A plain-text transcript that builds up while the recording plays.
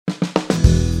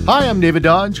Hi, I'm David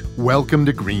Dodge. Welcome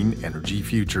to Green Energy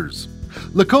Futures.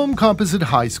 Lacombe Composite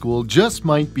High School just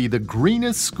might be the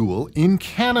greenest school in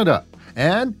Canada.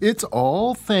 And it's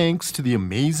all thanks to the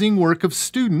amazing work of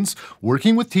students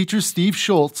working with teacher Steve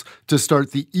Schultz to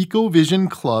start the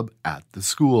EcoVision Club at the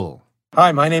school.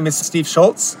 Hi, my name is Steve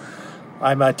Schultz.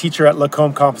 I'm a teacher at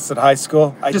Lacombe Composite High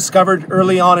School. I discovered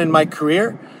early on in my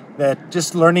career that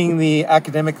just learning the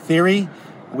academic theory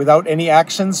without any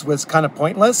actions was kind of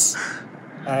pointless.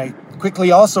 I quickly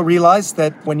also realized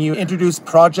that when you introduce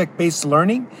project-based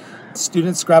learning,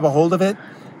 students grab a hold of it,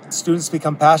 students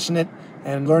become passionate,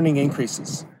 and learning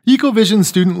increases. EcoVision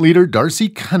student leader Darcy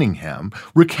Cunningham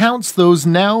recounts those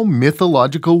now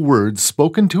mythological words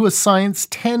spoken to a Science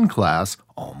 10 class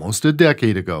almost a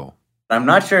decade ago. I'm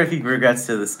not sure if he regrets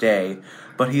to this day,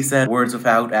 but he said words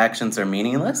without actions are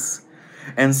meaningless.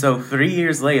 And so 3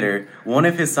 years later, one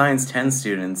of his Science 10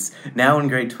 students, now in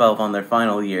grade 12 on their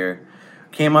final year,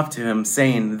 came up to him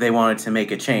saying they wanted to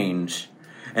make a change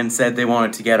and said they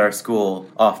wanted to get our school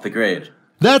off the grid.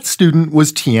 That student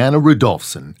was Tiana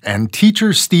Rudolphson, and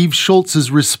teacher Steve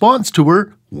Schultz's response to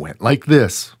her went like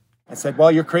this. I said, well,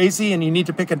 you're crazy and you need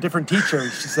to pick a different teacher.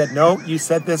 She said, no, you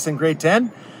said this in grade 10.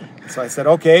 So I said,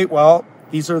 okay, well,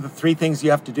 these are the 3 things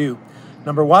you have to do.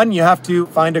 Number 1, you have to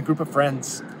find a group of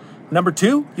friends. Number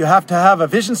 2, you have to have a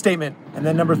vision statement. And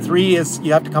then number 3 is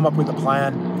you have to come up with a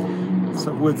plan.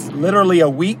 So it was literally a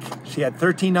week. She had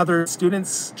 13 other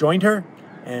students joined her,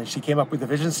 and she came up with a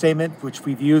vision statement, which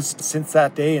we've used since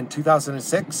that day in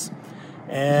 2006.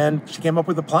 And she came up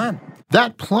with a plan.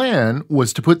 That plan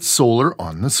was to put solar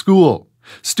on the school.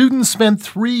 Students spent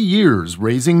 3 years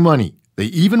raising money. They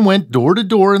even went door to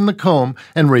door in Lacombe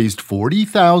and raised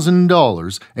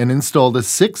 $40,000 and installed a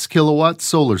 6-kilowatt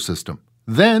solar system.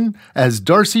 Then, as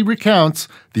Darcy recounts,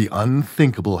 the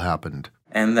unthinkable happened.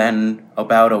 And then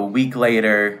about a week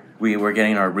later, we were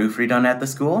getting our roof redone at the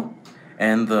school,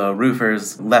 and the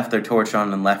roofers left their torch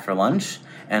on and left for lunch,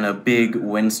 and a big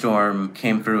windstorm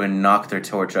came through and knocked their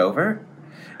torch over,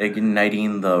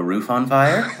 igniting the roof on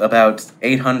fire. About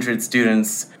 800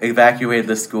 students evacuated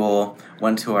the school,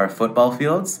 went to our football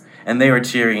fields, and they were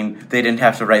cheering. They didn't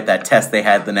have to write that test they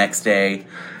had the next day.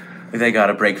 They got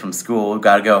a break from school,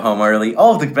 got to go home early,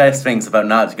 all of the best things about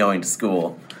not going to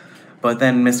school. But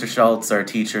then Mr. Schultz, our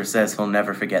teacher, says he'll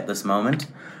never forget this moment,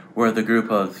 where the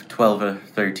group of 12 or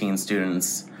 13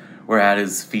 students were at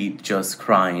his feet just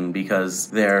crying because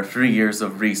their 3 years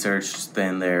of research,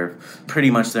 then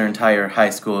pretty much their entire high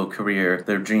school career,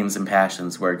 their dreams and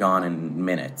passions were gone in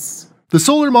minutes. The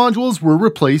solar modules were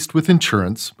replaced with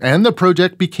insurance, and the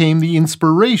project became the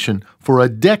inspiration for a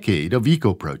decade of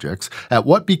eco-projects at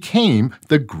what became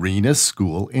the greenest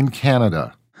school in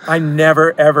Canada. I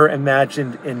never, ever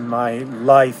imagined in my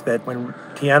life that when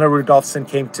Tiana Rudolphson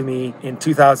came to me in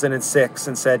 2006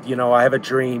 and said, I have a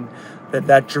dream,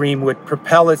 that dream would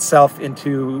propel itself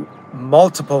into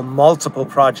multiple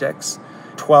projects,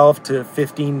 12 to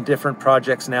 15 different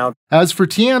projects now. As for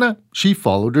Tiana, she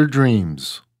followed her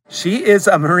dreams. She is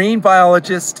a marine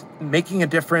biologist making a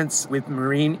difference with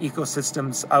marine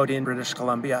ecosystems out in British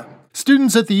Columbia.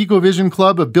 Students at the EcoVision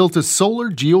Club have built a solar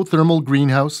geothermal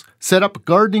greenhouse, set up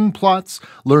gardening plots,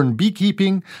 learned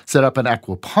beekeeping, set up an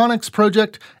aquaponics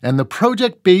project, and the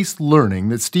project-based learning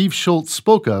that Steve Schultz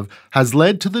spoke of has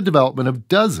led to the development of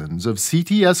dozens of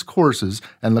CTS courses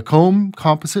and Lacombe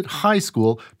Composite High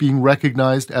School being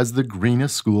recognized as the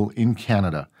greenest school in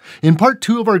Canada. In part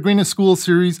 2 of our Greenest School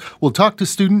series, we'll talk to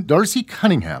student Darcy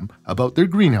Cunningham about their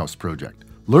greenhouse project.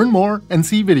 Learn more and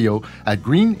see video at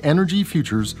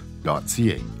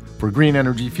greenenergyfutures.ca. For Green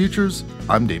Energy Futures,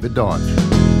 I'm David Dodge.